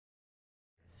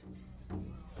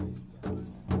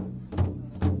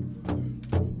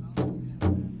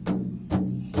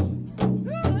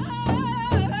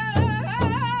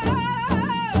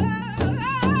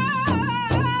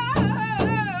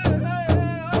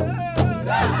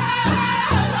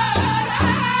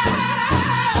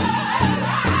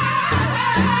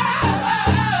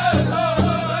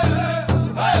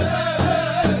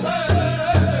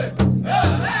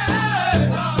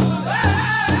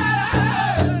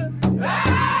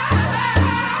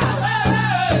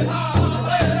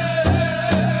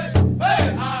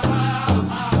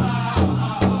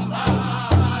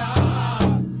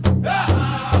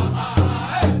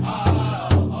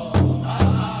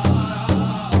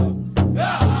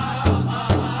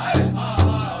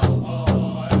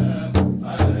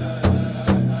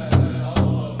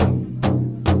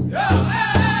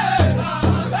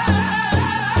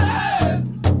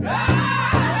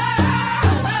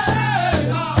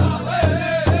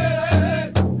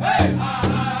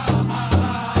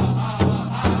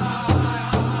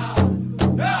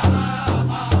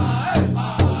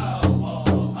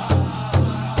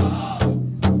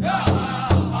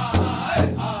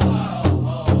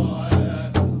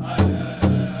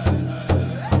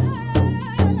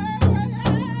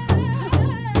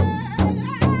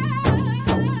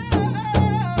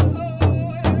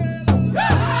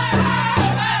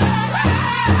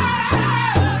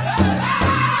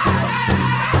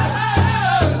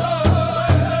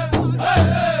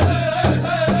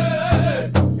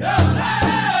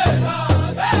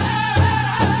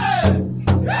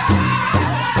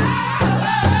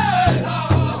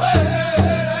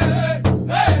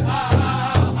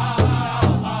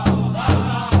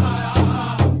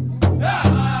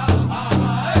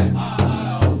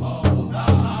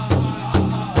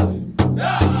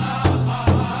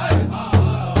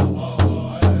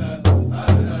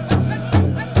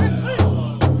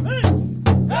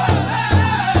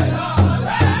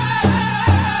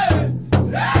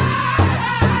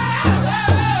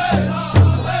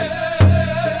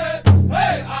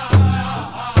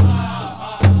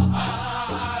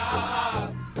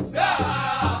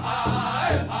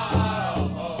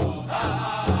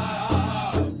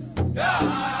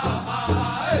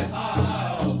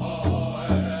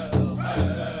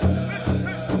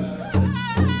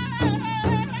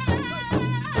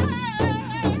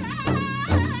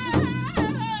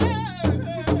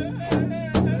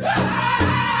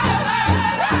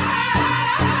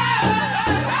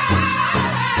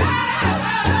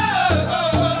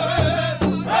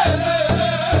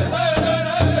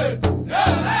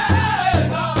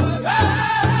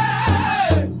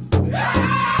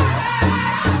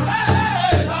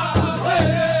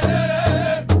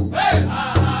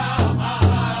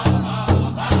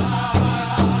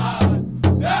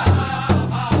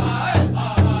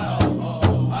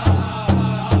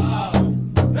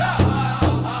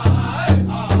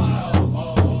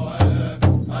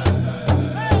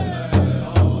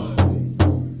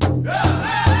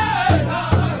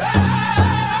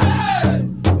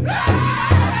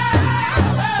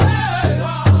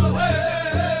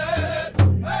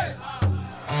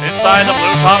inside the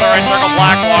blue, top of the right circle,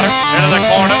 Blackwater. Into the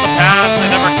corner, the pass,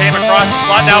 it never came across the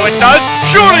slot. Now it does.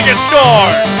 Shooting and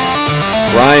scores!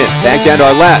 Bryant back down to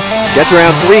our left. Gets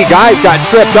around three. Guys got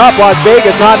tripped up. Las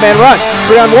Vegas, odd man rush.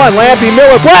 3-on-1. Lampy,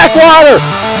 Miller, Blackwater!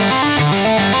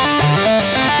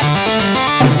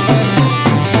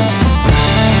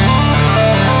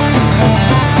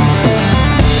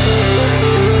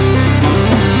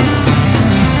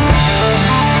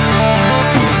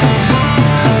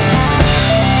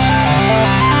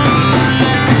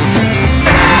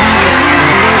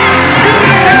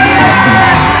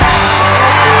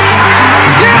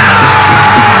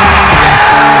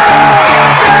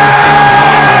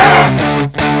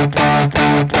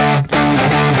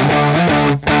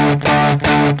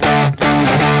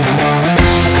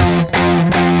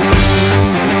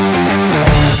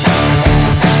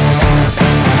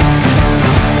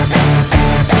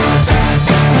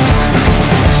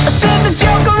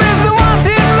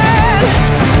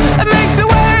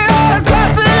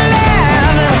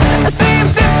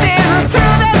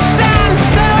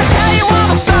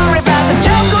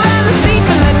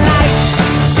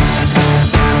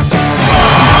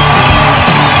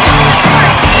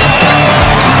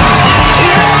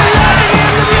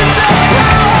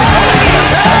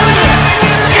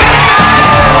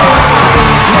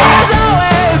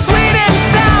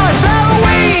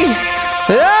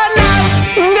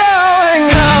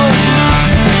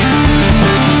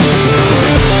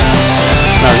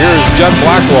 Judd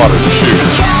Blackwater to shoot.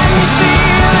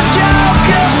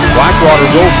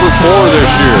 Blackwater's 0 for 4 this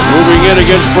year. Moving in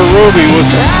against Berube was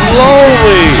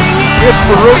slowly gets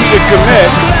Berube to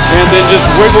commit and then just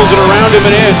wiggles it around him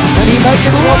and in. And he makes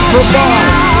it 1 for 5.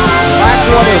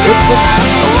 Blackwater hits it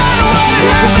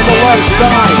to the left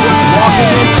side.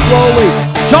 Walking in slowly.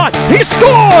 Shot. He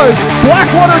scores!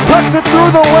 Blackwater tucks it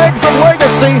through the legs of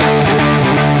Legacy.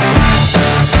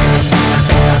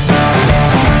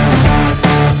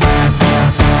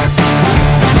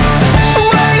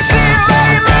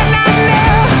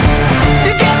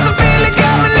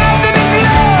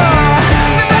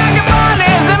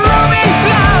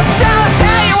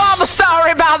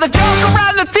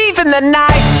 In the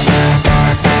night,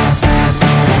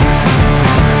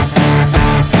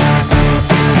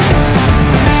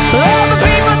 all the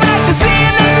people that you see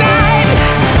in the night,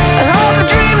 and all the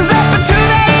dreams up into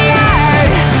the light,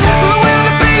 the wind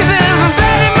the breezes are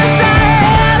setting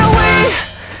beside, we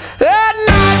are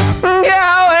not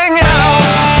going home.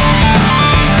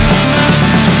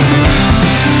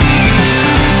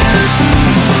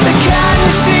 Can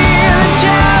you see the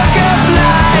Joker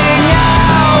flying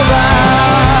over?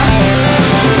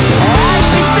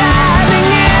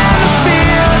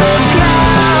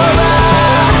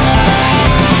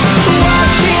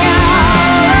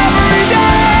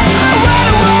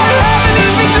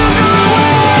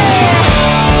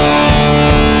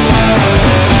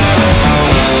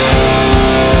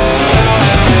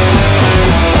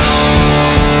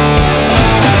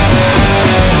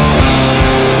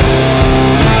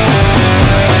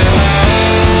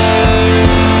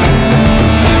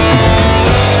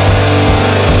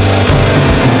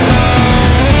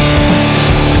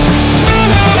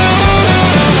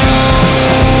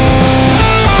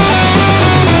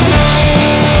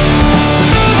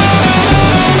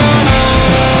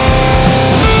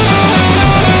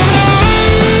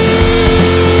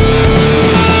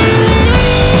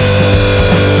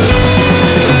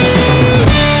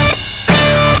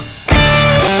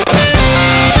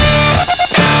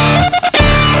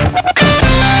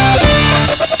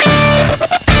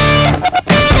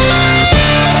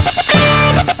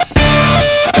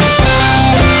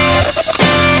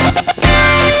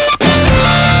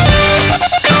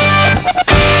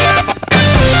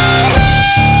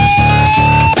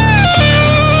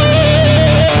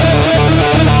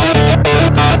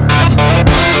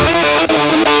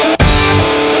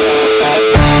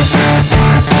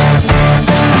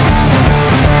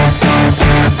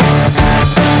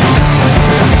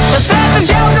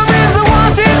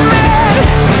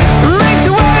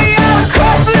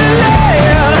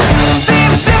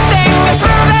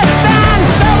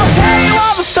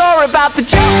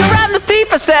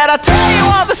 I'll tell you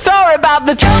all the story about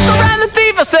the Joker and the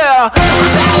thief. I said